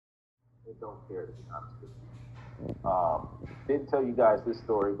don't care, to be honest with you. Didn't tell you guys this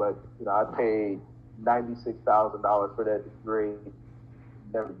story, but I paid $96,000 for that degree.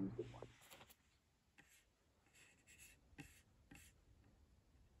 Never used it.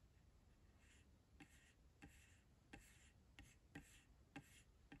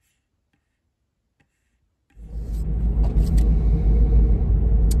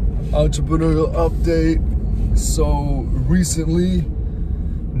 Entrepreneurial update. So recently,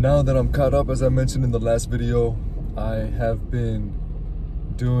 now that I'm caught up, as I mentioned in the last video, I have been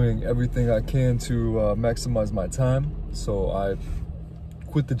doing everything I can to maximize my time. So I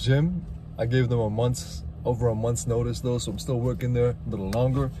quit the gym. I gave them over a month's notice though, so I'm still working there a little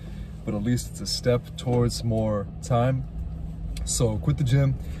longer, but at least it's a step towards more time. So quit the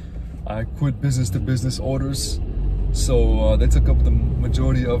gym. I quit business to business orders. So they took up the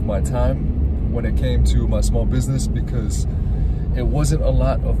majority of my time when it came to my small business, because it wasn't a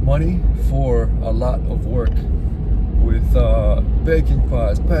lot of money for a lot of work with baking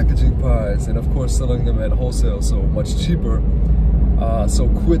pies, packaging pies, and of course selling them at wholesale, so much cheaper. So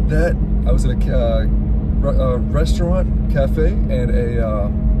quit that. I was in a restaurant, cafe, and a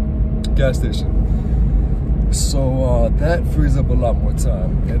gas station. So that frees up a lot more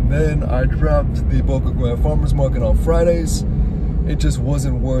time. And then I dropped the Boca Grande Farmers Market on Fridays. It just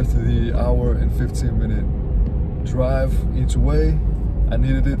wasn't worth the hour and 15-minute drive each way. I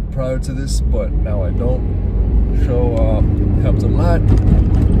needed it prior to this, but now I don't. So it helped a lot.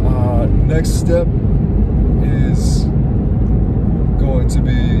 Next step is going to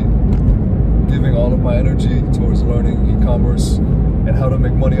be giving all of my energy towards learning e-commerce and how to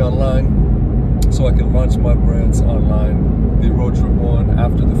make money online, so I can launch my brands online. The road trip one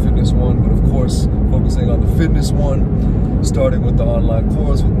after the fitness one, but of course focusing on the fitness one, starting with the online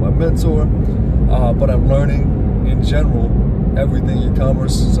course with my mentor. But I'm learning in general everything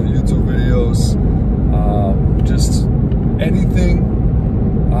e-commerce, so YouTube videos, just anything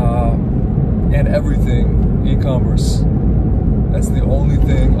and everything e-commerce. That's the only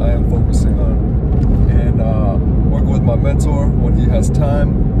thing I am focusing on, and working with my mentor when he has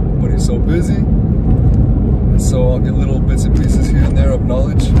time, but he's so busy. So I'll get little bits and pieces here and there of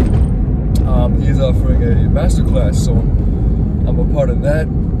knowledge. He's offering a masterclass, so I'm a part of that.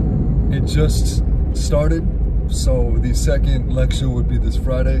 It just started, so the second lecture would be this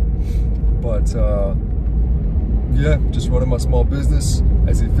Friday. But yeah, just running my small business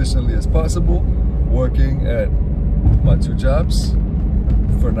as efficiently as possible, working at my 2 jobs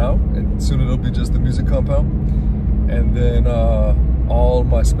for now, and soon it'll be just the music compound. And then all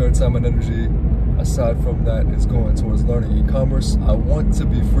my spare time and energy aside from that is going towards learning e-commerce. I want to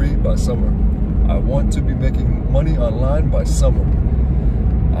be free by summer. I want to be making money online by summer.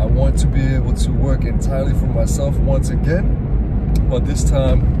 I want to be able to work entirely for myself once again, but this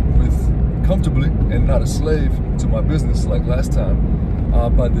time with comfortably and not a slave to my business like last time,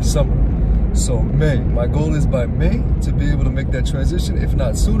 by this summer. So May, my goal is by May to be able to make that transition, if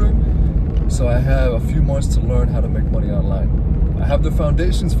not sooner. So I have a few months to learn how to make money online. I have the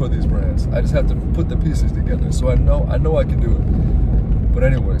foundations for these brands. I just have to put the pieces together. So I know I can do it. But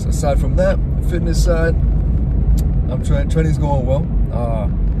anyways, aside from that, fitness side, I'm training's going well.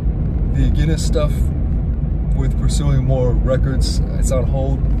 The Guinness stuff with pursuing more records, it's on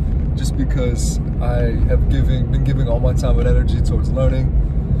hold just because I have been giving all my time and energy towards learning.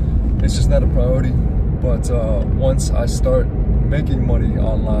 It's just not a priority. But once I start making money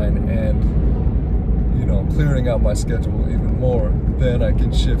online and clearing out my schedule even more, then I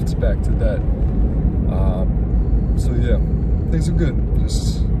can shift back to that. So yeah, things are good.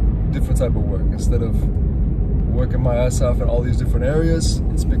 Just different type of work. Instead of working my ass off in all these different areas,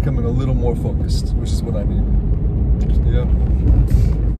 it's becoming a little more focused, which is what I need. Yeah.